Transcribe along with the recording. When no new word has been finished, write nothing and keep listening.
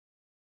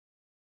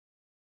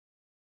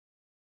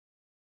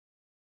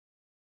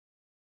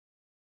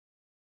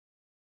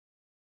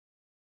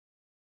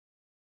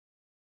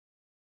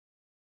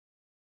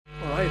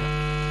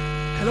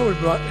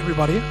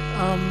everybody.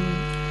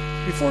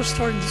 Before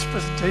starting this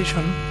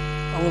presentation,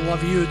 I would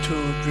love you to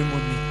dream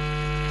with me,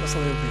 just a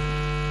little bit.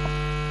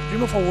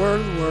 Dream of a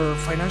world where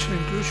financial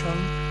inclusion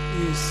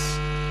is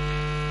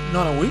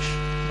not a wish,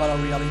 but a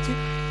reality.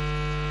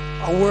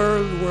 A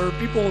world where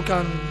people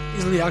can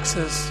easily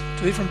access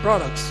to different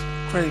products,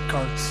 credit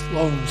cards,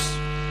 loans,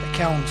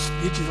 accounts,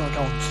 digital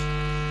accounts.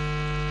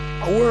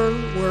 A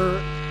world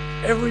where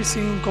every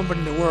single company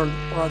in the world,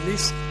 or at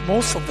least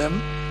most of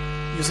them,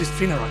 uses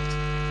Fineract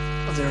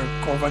as their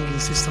core banking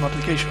system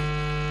application.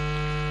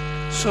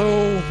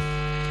 So,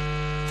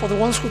 for the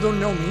ones who don't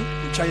know me,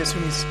 which I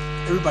assume is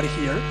everybody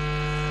here,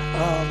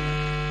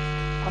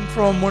 I'm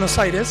from Buenos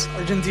Aires,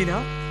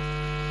 Argentina,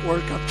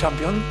 World Cup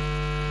champion.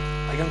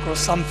 I can cross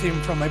something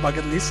from my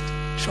bucket list,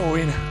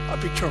 showing a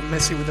picture of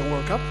Messi with the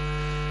World Cup.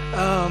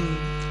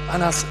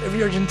 And as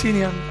every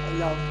Argentinian, I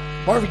love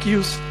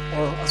barbecues,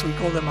 or as we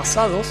call them,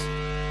 asados,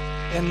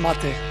 and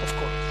mate, of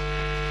course.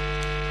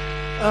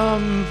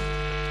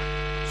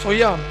 So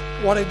yeah,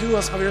 what I do,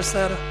 as Javier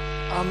said,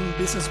 I'm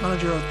business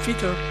manager at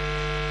Fitter,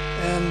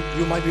 and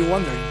you might be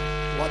wondering,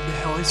 what the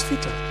hell is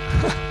Fitter?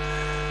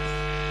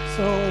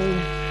 So,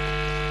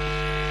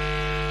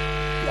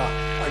 yeah,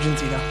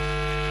 Argentina,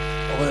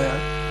 over there,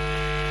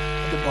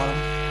 at the bottom.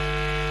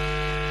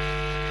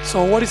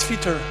 So what is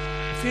Fitter?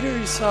 Fitter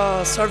is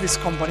a service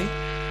company,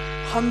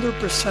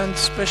 100%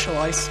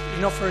 specialized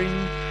in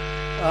offering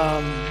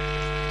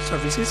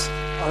services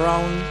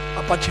around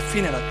Apache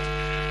Fineract.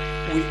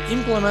 We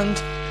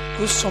implement,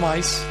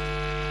 customize,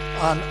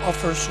 and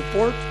offer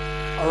support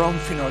around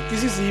Fineract.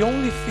 This is the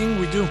only thing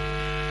we do.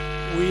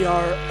 We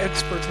are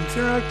experts in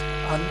Fineract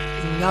and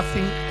in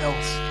nothing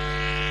else.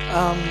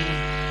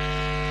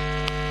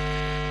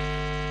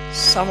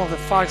 Some of the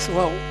facts,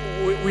 well,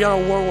 we are a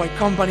worldwide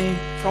company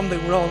from the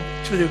world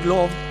to the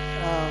globe.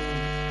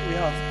 We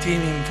have a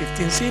team in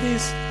 15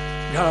 cities.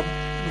 We have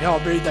a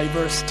very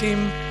diverse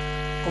team,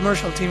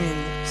 commercial team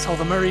in South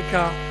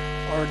America,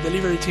 our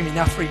delivery team in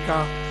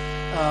Africa,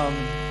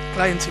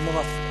 clients in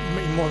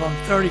more than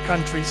 30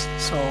 countries.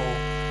 So,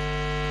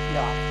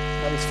 yeah,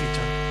 that is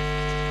Fitter.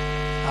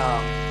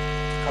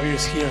 Javier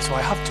is here, so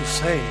I have to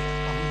say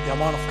the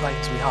amount of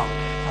clients we have.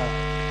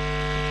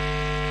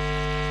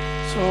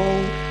 So,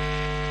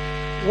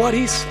 what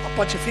is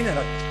Apache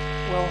Fineract?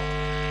 Well,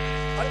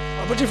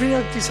 Apache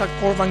Fineract is a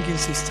core banking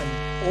system,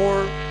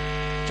 or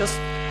just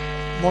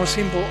more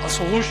simple, a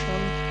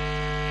solution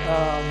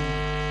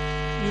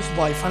used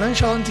by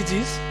financial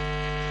entities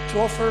to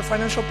offer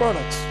financial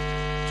products,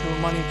 to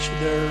manage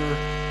their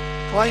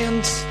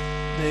clients,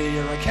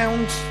 their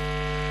accounts,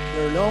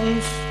 their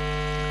loans,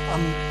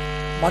 and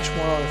much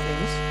more other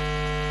things.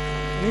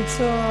 And it's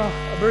a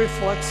very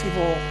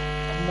flexible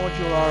and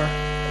modular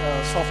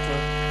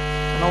software,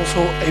 and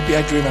also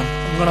API driven.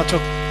 I'm going to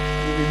talk a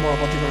little bit more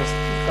about the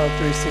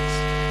characteristics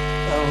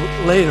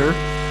later.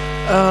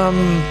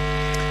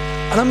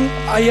 And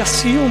I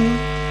assume,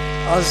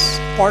 as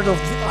part of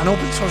an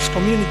open source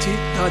community,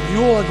 that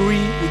you all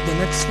agree with the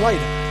next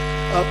slide.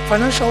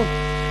 Financial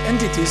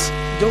entities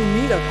don't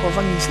need a core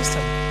banking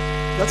system.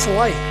 That's a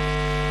lie.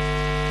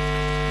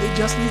 They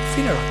just need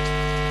Fineract.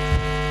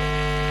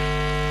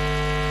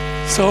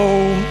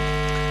 So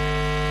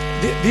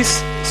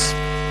this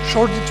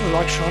short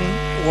introduction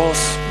was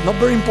not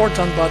very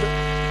important, but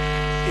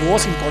it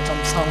was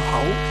important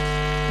somehow,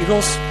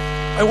 because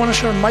I want to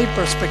share my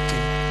perspective.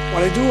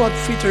 What I do at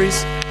Fitter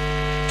is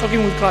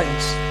talking with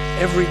clients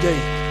every day.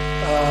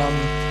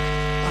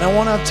 And I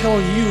want to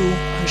tell you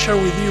and share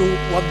with you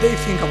what they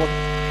think about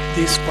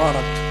this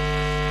product.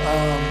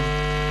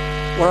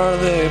 What are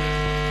the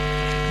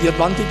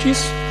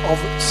advantages of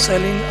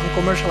selling and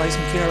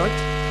commercializing Fineract,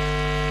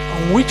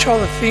 and which are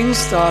the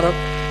things that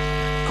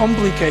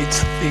complicate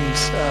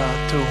things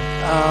too.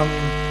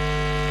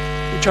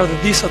 Which are the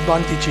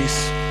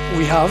disadvantages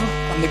we have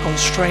and the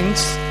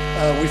constraints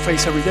we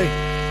face every day.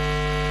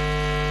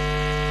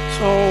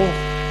 So,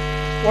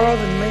 what are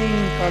the main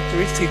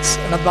characteristics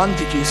and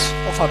advantages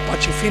of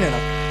Apache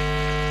Fineract?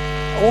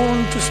 I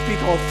want to speak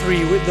about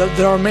three.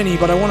 There are many,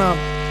 but I want to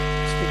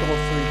speak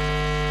about three,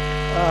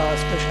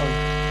 especially.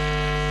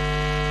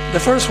 The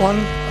first one,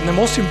 and the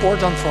most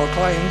important for our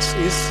clients,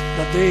 is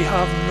that they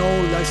have no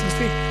license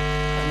fee.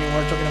 I mean,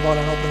 we're talking about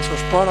an open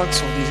source product,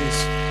 so this is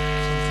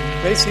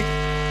something basic.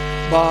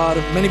 But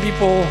many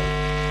people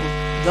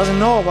who doesn't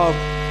know about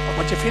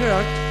Apache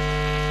Fineract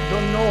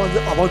don't know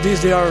about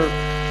this. They are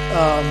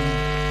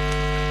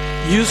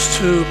used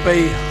to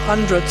pay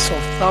hundreds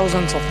of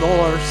thousands of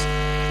dollars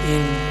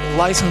in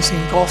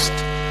licensing cost.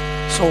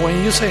 So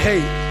when you say,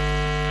 hey,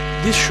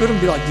 this shouldn't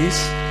be like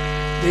this,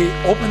 they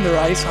open their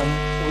eyes and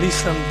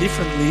listen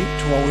differently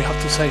to what we have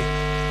to say.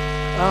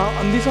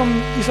 And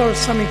these are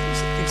some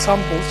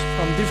examples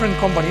from different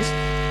companies.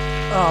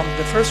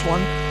 The first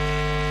one,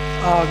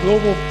 a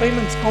global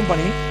payments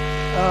company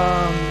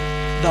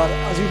that,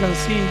 as you can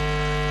see,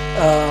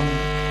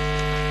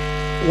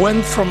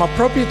 went from a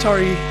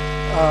proprietary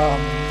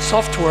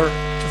software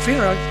to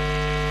Fineract,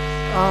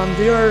 and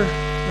they are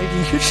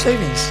making huge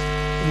savings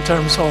in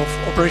terms of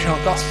operational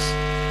costs.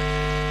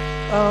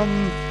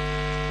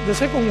 The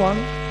second one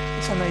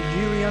is a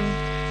Nigerian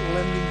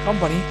lending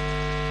company.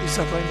 It's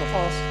a client of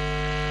us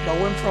that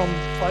went from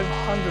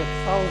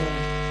 500,000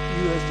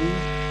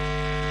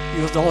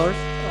 US dollars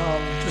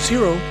to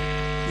zero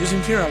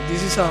using Fineract.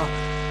 This is a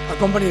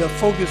company that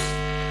focused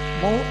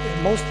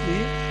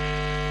mostly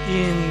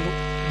in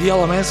the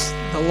LMS,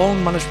 the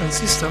loan management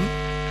system.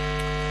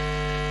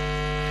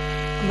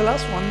 And the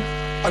last one,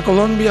 a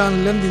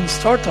Colombian lending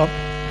startup.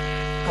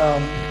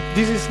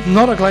 This is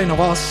not a client of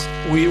us.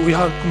 We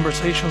had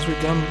conversations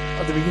with them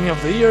at the beginning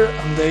of the year,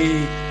 and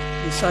they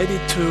decided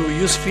to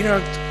use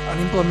Fineract and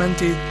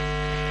implement it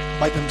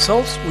by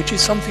themselves, which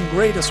is something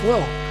great as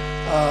well.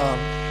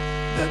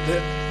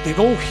 The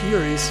goal here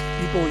is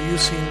people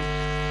using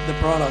the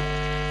product,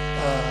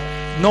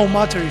 no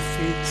matter if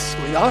it's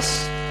with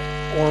us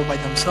or by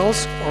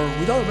themselves or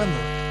without a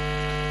vendor.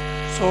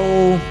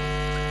 So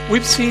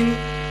we've seen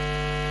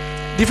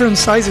different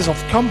sizes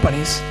of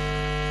companies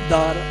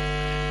that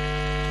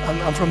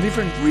and from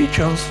different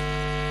regions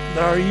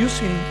that are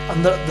using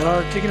and that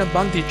are taking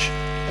advantage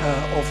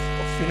of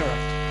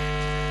Fineract.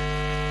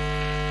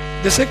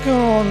 The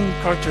second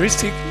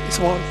characteristic is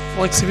about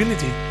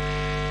flexibility.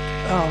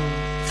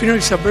 Fineract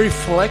is a very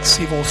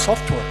flexible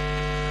software,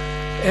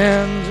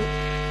 and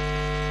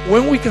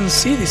when we can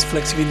see this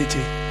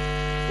flexibility,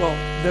 well,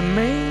 the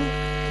main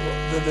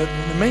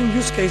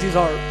use cases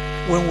are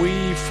when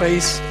we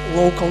face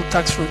local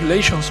tax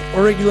regulations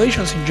or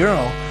regulations in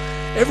general.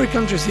 Every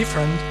country is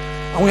different,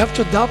 and we have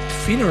to adapt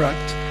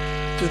Fineract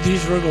to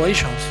these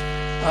regulations.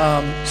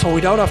 So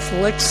without a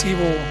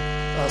flexible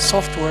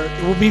software,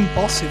 it would be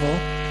impossible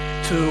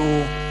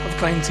to have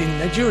clients in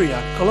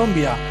Nigeria,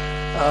 Colombia,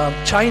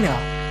 China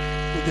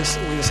with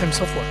the same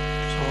software.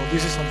 So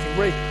this is something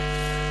great.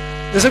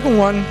 The second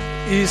one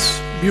is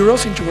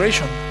bureaus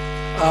integration.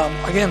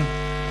 Again,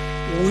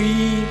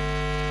 we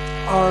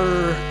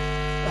are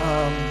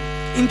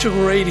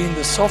integrating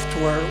the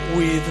software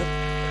with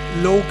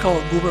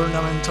local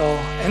governmental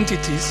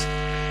entities,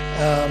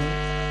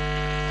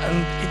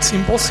 and it's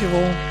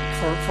impossible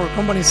for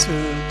companies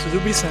to do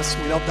business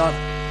without that.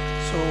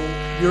 So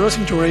bureaus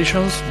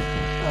integrations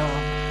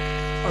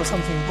are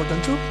something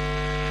important too.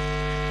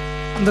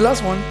 And the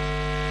last one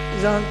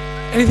is that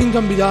anything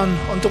can be done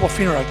on top of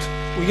Fineract.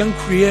 We can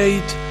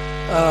create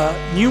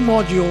new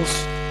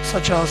modules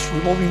such as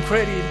revolving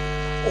credit,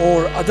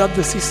 or adapt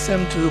the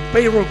system to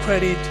payroll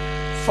credit,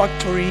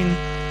 factoring,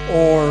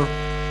 or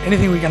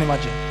anything we can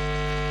imagine.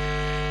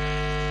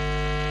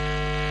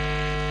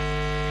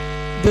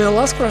 The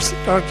last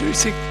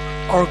characteristic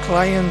our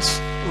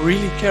clients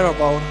really care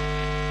about,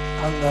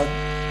 and that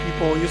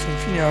people using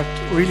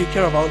Fineract really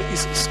care about,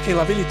 is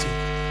scalability.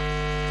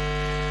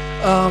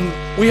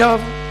 We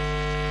have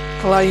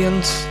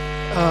clients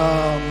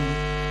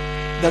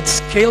that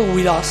scale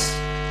with us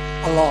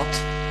a lot.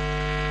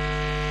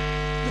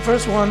 The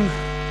first one,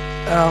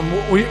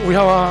 we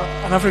have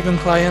an African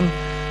client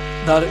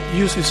that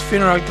uses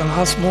Fineract and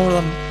has more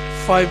than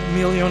 5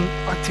 million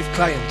active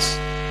clients.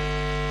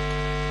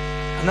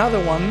 Another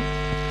one,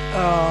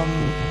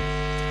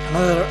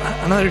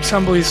 another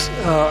example is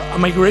a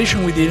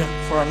migration we did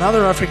for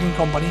another African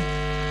company.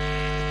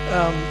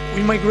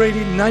 We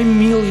migrated 9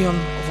 million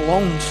of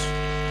loans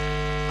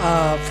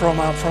from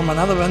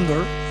another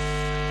vendor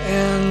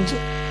and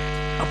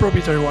a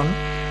proprietary one,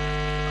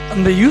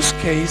 and the use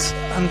case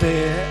and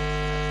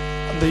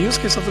the use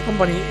case of the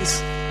company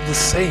is the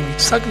same,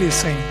 exactly the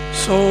same.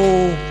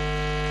 So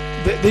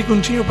they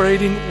continue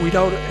operating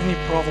without any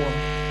problem.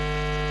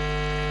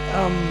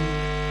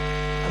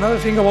 Another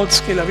thing about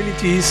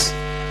scalability is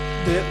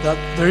that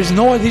there is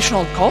no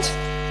additional cost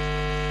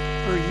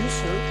per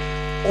user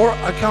or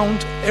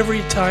account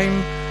every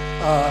time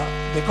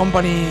the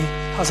company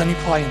has a new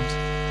client.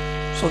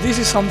 So this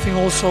is something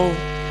also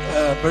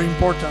very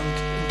important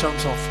in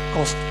terms of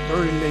cost,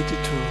 very related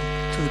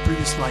to the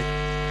previous slide.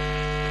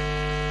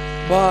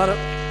 But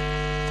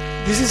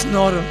this is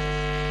not a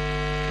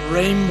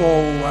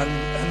rainbow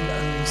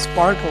and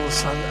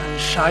sparkles and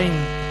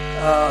shine.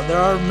 There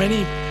are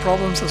many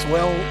problems as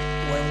well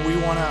when we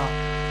want to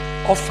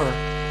offer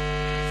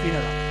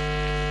Fineract.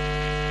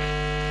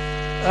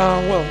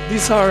 Well,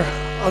 these are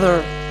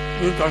other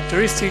good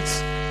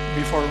characteristics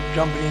before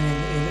jumping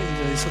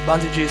into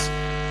disadvantages.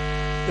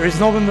 There is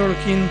no vendor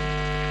lock-in,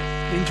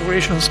 the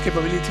integrations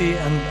capability,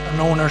 and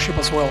ownership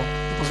as well.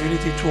 The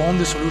possibility to own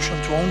the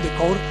solution, to own the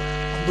code,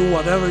 and do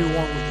whatever you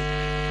want with it.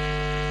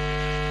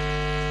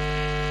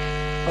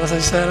 But as I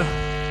said,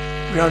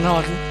 we are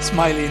not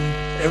smiling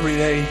every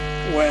day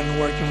when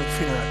working with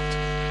Fineract.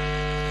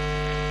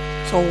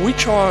 So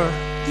which are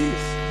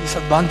these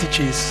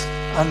disadvantages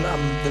and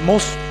the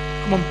most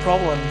common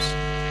problems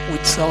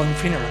with selling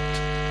Fineract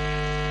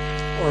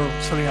or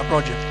selling a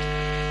project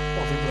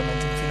of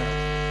implementing Fineract?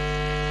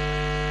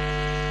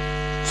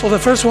 So the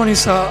first one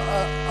is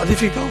a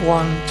difficult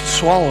one to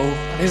swallow,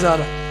 and is that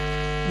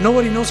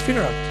nobody knows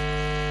Fineract,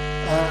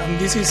 and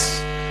this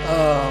is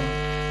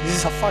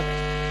a fact.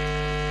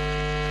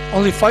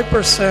 Only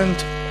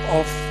 5%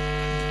 of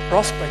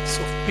prospects,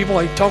 of people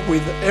I talk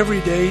with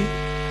every day,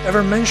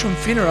 ever mention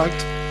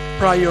Fineract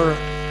prior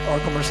our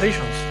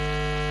conversations.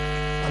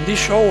 And this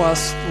shows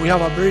us we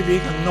have a very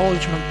big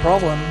acknowledgement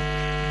problem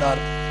that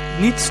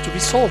needs to be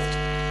solved.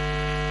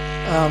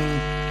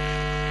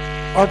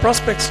 Our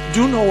prospects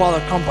do know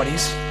other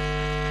companies,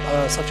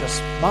 such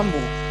as Bamboo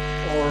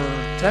or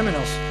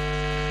Temenos,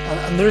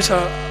 and there is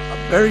a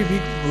very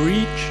big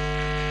breach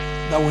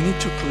that we need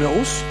to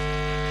close,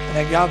 and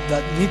a gap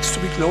that needs to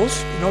be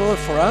closed in order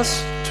for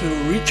us to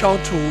reach out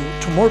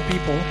to more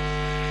people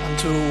and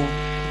to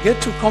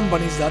get to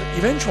companies that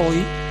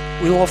eventually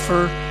will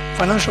offer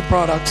financial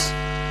products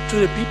to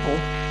the people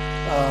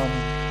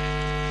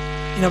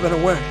in a better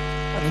way,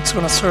 and it's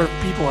going to serve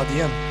people at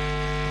the end.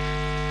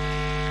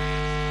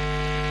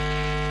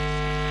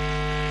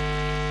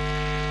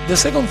 The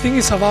second thing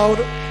is about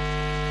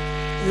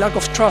lack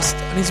of trust,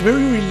 and it's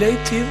very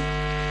related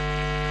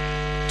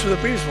to the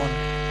previous one.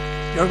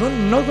 You're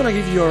not going to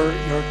give your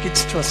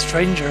kids to a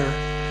stranger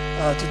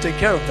to take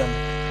care of them.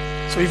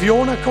 So if you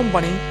own a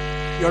company,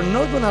 you're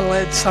not going to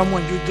let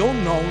someone you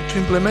don't know to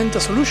implement a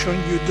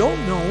solution you don't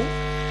know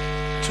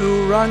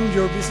to run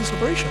your business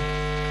operation.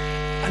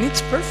 And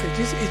it's perfect,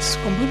 it's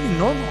completely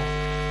normal.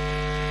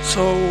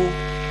 So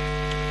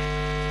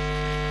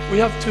we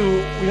have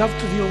to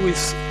deal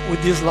with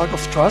this lack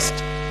of trust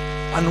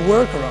and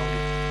work around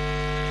it.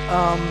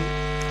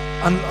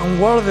 And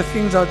what are the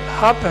things that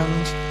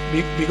happened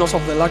because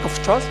of the lack of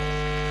trust?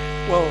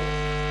 Well,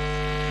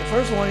 the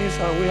first one is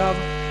that we have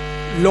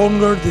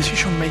longer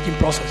decision-making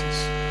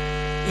processes.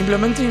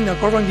 Implementing a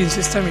core banking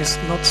system is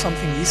not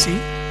something easy.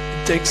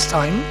 It takes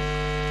time,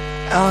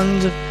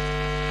 and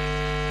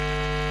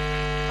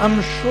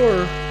I'm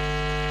sure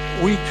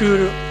we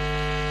could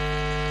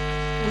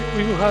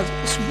have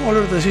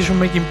smaller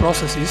decision-making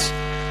processes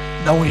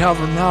than we have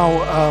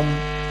now.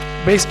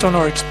 Based on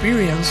our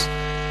experience,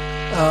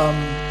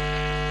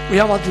 we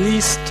have at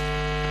least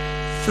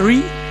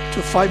 3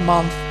 to 5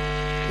 months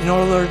in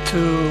order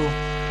to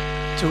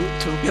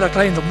get a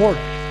client on board.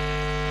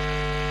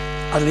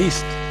 At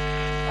least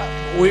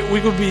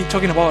we could be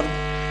talking about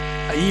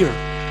a year.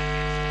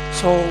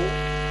 So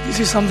this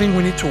is something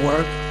we need to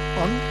work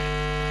on.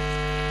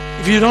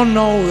 If you don't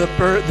know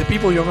the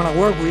people you're going to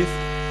work with,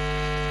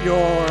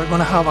 you're going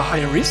to have a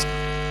higher risk.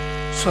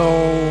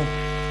 So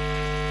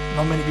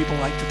not many people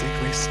like to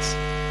take risks.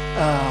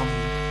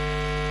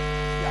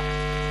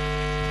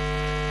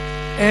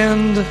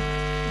 And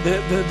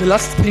the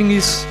last thing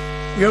is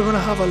we are going to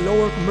have a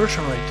lower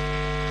conversion rate.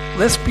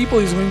 Less people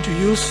is going to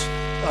use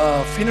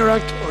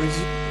Fineract or is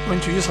going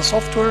to use a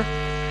software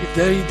if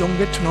they don't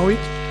get to know it,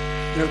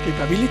 their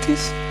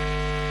capabilities,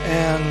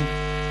 and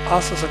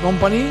us as a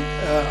company,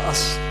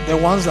 as the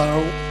ones that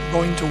are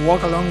going to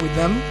walk along with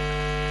them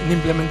in the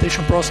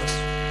implementation process.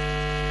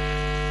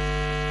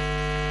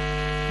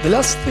 The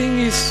last thing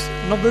is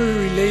not very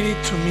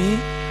related to me,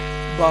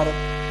 but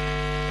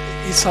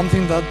it's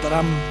something that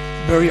I'm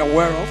very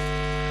aware of,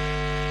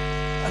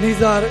 and is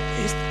that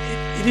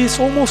it is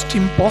almost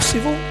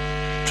impossible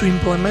to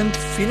implement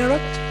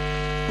Fineract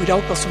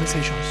without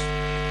customizations.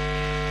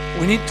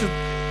 We need to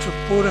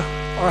put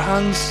our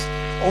hands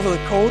over the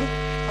code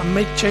and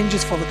make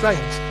changes for the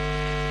client.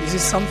 This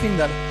is something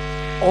that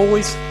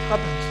always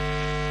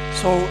happens.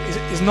 So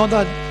it's not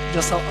that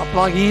just a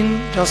plug-in,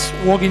 just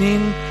walking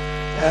in,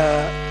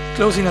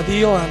 closing a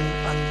deal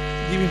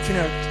and giving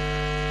Fineract.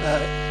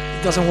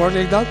 It doesn't work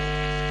like that.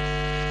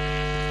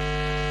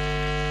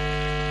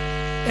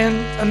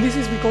 And this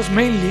is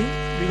mainly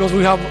because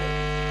we have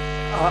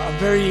a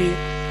very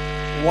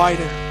wide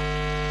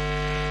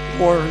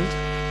world,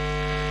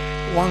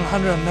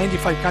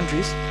 195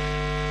 countries,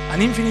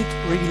 and infinite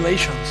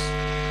regulations,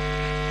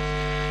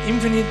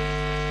 infinite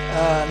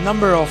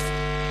number of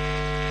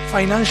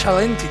financial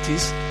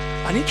entities,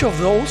 and each of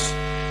those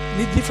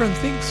need different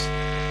things.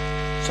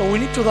 So we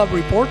need to adapt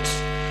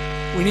reports,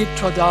 we need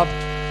to adapt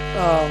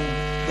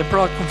the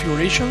product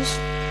configurations,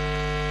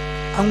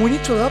 and we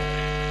need to adapt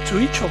to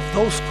each of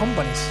those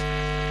companies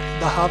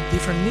that have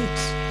different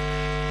needs.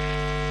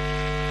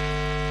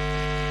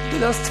 The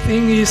last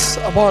thing is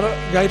about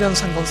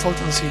guidance and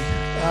consultancy.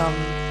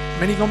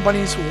 Many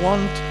companies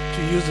want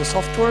to use the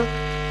software,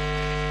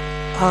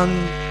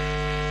 and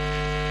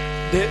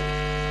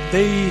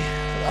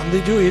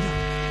they do it,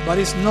 but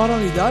it's not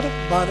only that,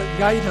 but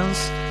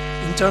guidance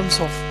in terms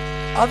of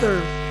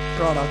other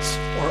products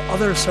or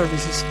other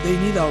services they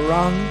need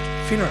around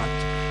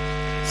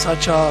Fineract,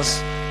 such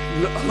as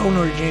loan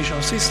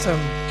origination system,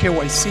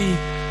 KYC,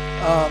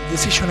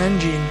 decision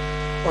engine,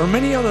 or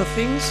many other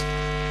things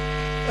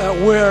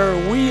where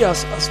we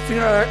as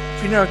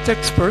Fineract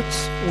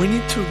experts, we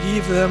need to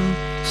give them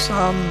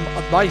some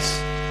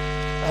advice.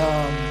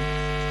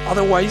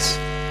 Otherwise,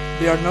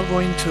 they are not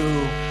going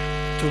to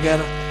get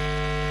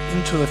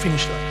into the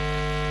finish line.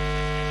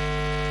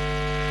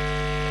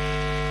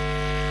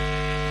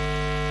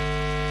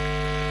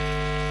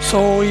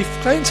 So if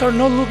clients are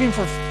not looking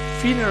for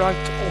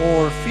Fineract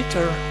or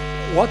Fitter,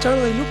 what are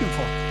they looking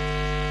for?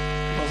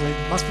 Because they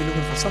must be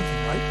looking for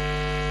something, right?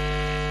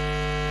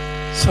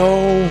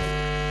 So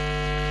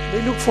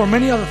they look for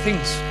many other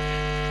things.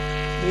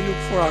 They look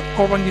for a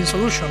core banking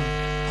solution,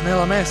 an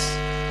LMS.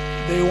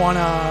 they want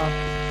to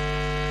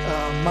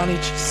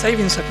manage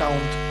savings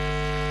account,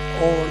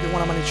 or they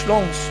want to manage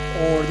loans,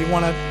 or they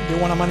want to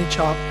manage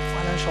a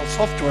financial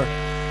software.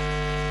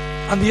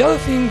 And the other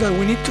thing that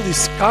we need to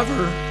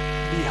discover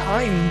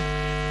behind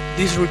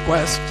this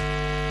request,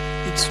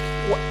 it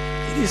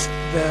is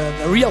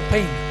the real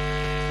pain.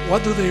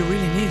 What do they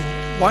really need?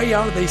 Why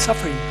are they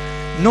suffering?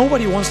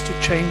 Nobody wants to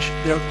change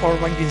their core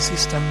banking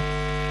system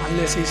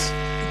unless it's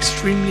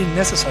extremely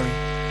necessary.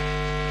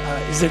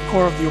 It's the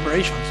core of the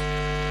operations.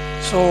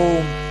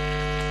 So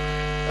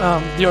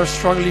they are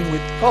struggling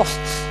with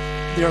costs.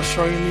 They are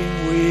struggling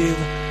with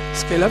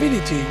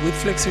scalability, with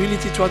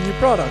flexibility to add new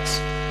products.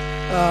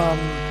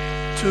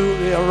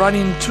 They are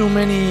running too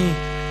many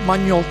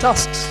manual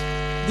tasks.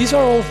 These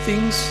are all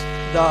things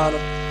that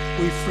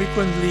we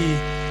frequently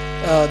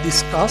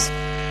discuss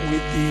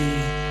with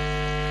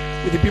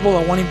the people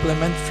that want to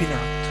implement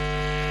Fineract.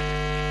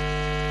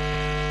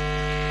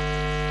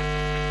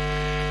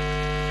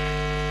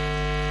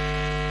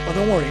 But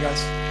don't worry,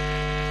 guys.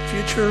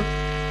 Future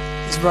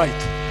is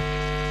bright.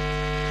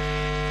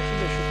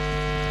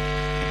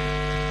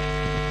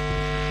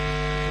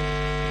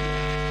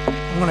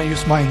 I'm gonna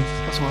use mine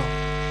as well.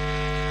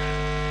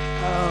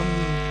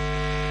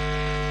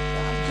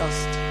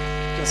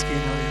 Just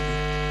kidding a little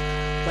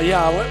bit. But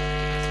yeah,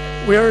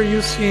 we are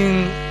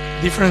using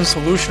different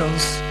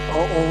solutions,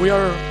 or we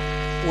are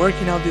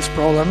working out these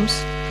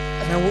problems,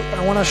 and I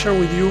want to share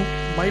with you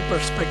my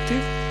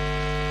perspective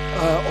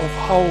of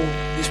how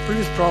these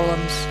previous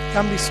problems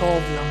can be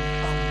solved,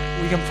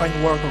 and we can find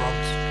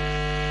workarounds.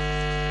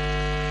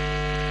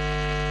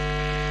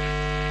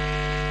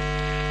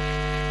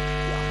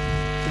 Yeah,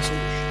 the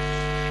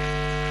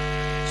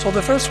solutions. So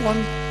the first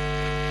one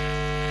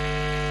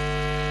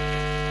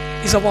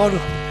is about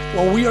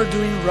what we are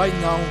doing right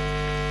now,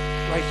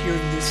 right here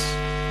in this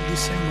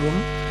same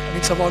room, and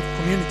it's about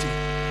community.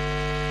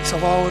 It's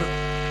about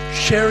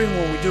sharing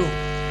what we do.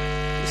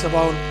 It's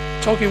about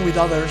talking with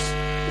others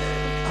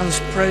and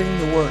spreading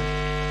the word.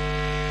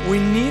 We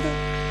need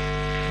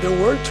the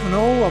world to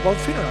know about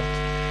Fineract.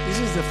 This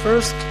is the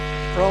first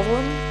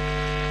problem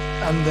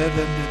and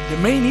the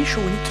main issue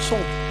we need to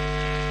solve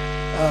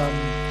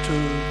to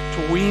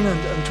win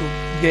and to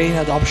gain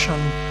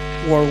adoption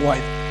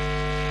worldwide.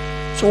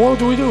 So what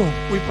do?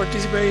 We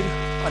participate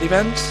at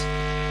events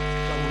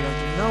that we are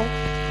doing now.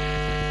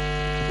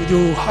 We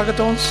do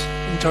hackathons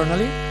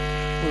internally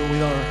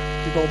with our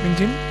developing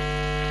team.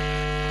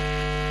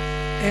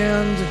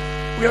 And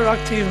we are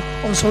active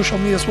on social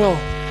media as well.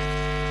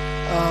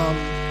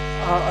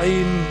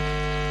 I'm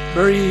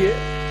very,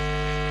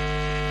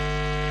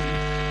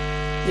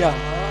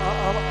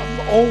 I'm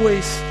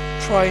always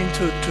trying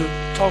to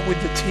talk with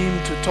the team,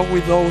 to talk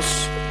with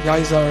those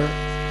guys that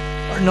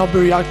are not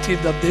very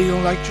active, that they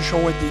don't like to show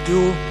what they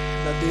do,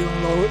 that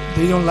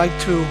they don't like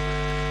to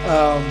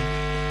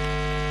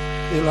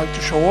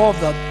show off,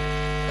 that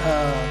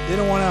they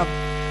don't want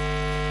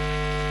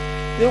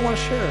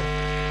to share,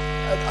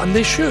 and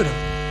they should.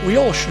 We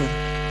all should.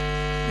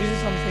 This is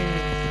something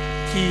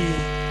key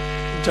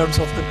in terms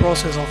of the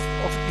process of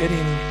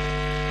getting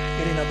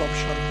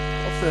adoption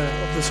of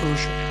the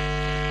solution.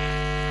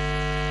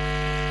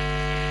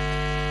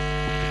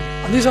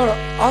 And these are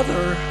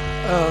other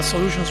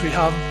solutions we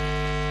have,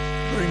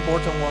 very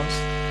important ones.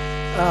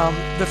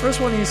 The first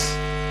one is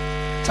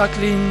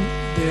tackling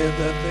the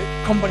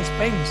company's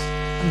pains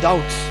and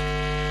doubts.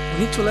 We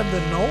need to let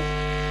them know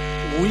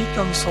we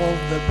can solve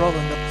the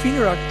problem, that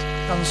Fineract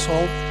can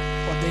solve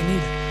what they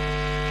need,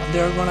 and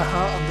they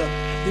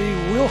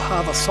will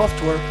have a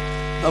software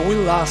that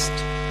will last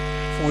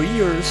for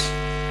years,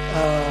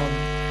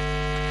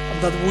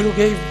 and that will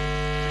give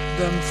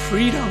them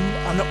freedom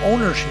and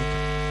ownership,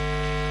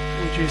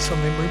 which is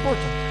something very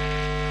important.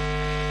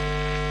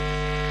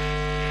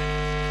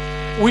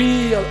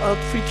 We at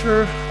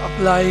Feature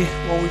apply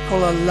what we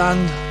call a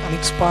land and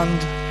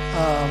expand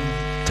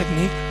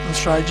technique and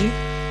strategy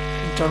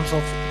in terms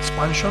of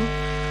expansion.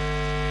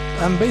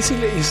 And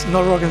basically it's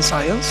not rocket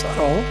science at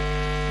all.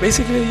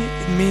 Basically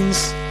it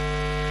means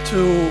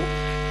to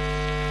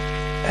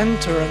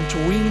enter and to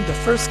win the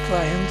first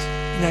client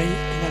in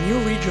a new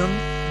region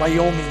by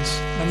all means,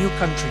 in a new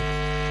country.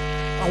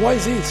 And why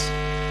is this?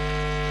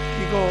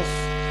 Because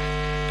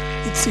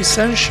it's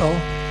essential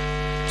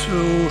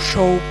to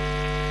show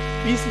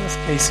business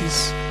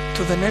cases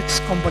to the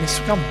next companies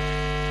to come.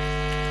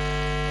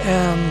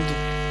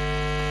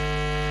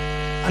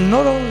 And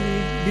not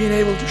only being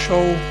able to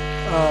show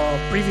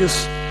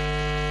previous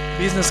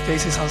business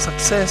cases and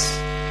success,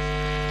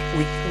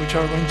 which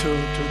are going to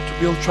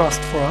build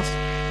trust for us,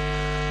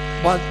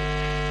 but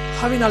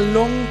having a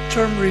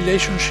long-term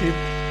relationship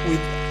with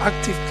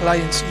active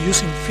clients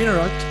using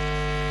Fineract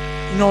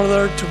in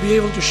order to be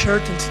able to share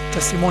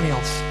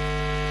testimonials.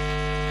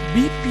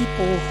 Be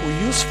people who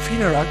use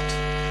Fineract,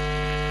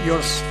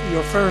 your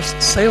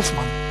first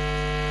salesman.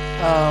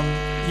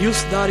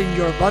 Use that in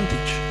your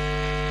advantage.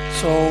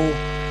 So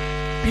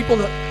people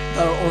that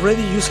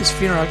already uses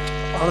Fineract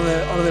are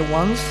the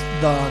ones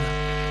that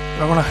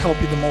are going to help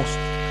you the most.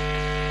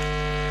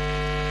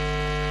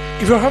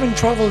 If you're having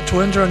trouble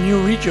to enter a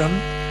new region,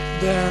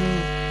 then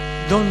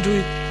don't do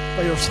it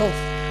by yourself.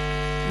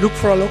 Look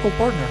for a local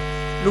partner.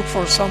 Look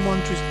for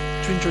someone to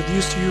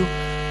introduce to you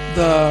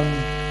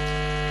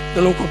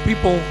the local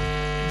people,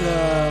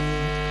 the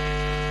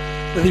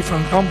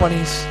different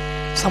companies,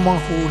 someone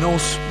who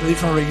knows the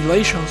different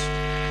regulations,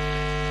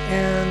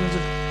 and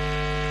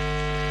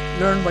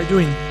learn by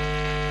doing.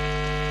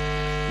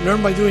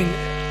 Learn by doing.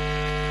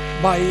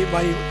 By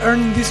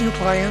earning this new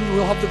client,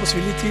 we'll have the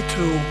possibility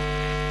to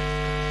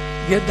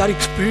get that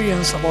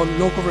experience about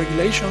local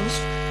regulations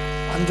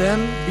and then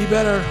be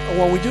better at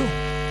what we do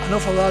and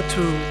offer that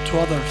to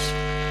others.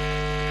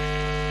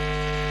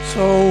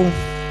 So,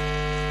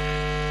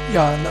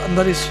 yeah, and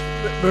that is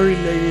very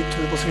related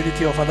to the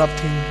possibility of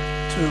adapting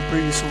to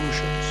previous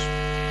solutions.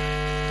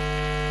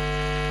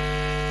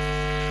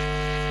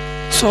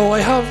 So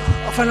I have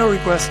a final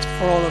request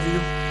for all of you,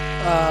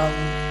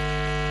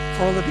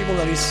 for all the people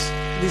that is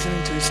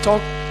listening to this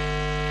talk,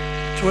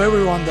 to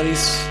everyone that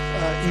is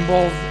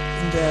involved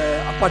in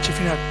the Apache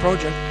Fineract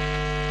project,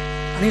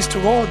 and is to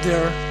go out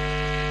there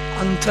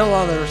and tell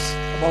others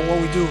about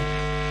what we do,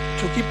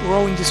 to keep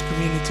growing this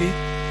community,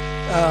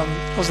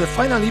 because the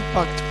final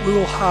impact we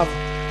will have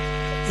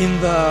in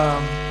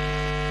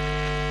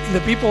the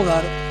people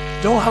that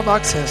don't have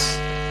access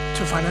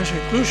to financial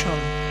inclusion,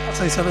 as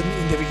I said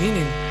in the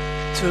beginning,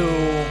 to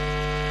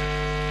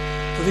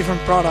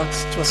different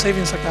products, to a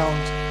savings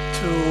account,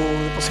 to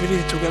the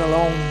possibility to get a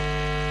loan,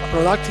 a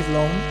productive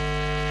loan,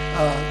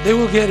 they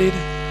will get it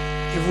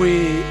if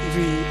we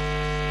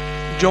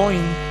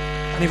join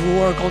and if we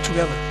work all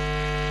together.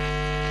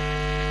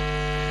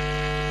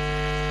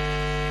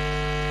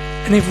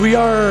 And if we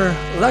are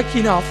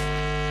lucky enough,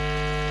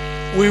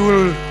 we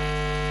will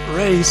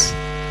raise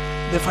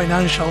the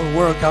financial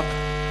World Cup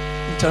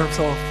in terms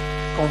of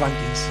core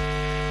bankings.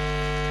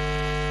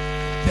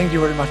 Thank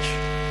you very much.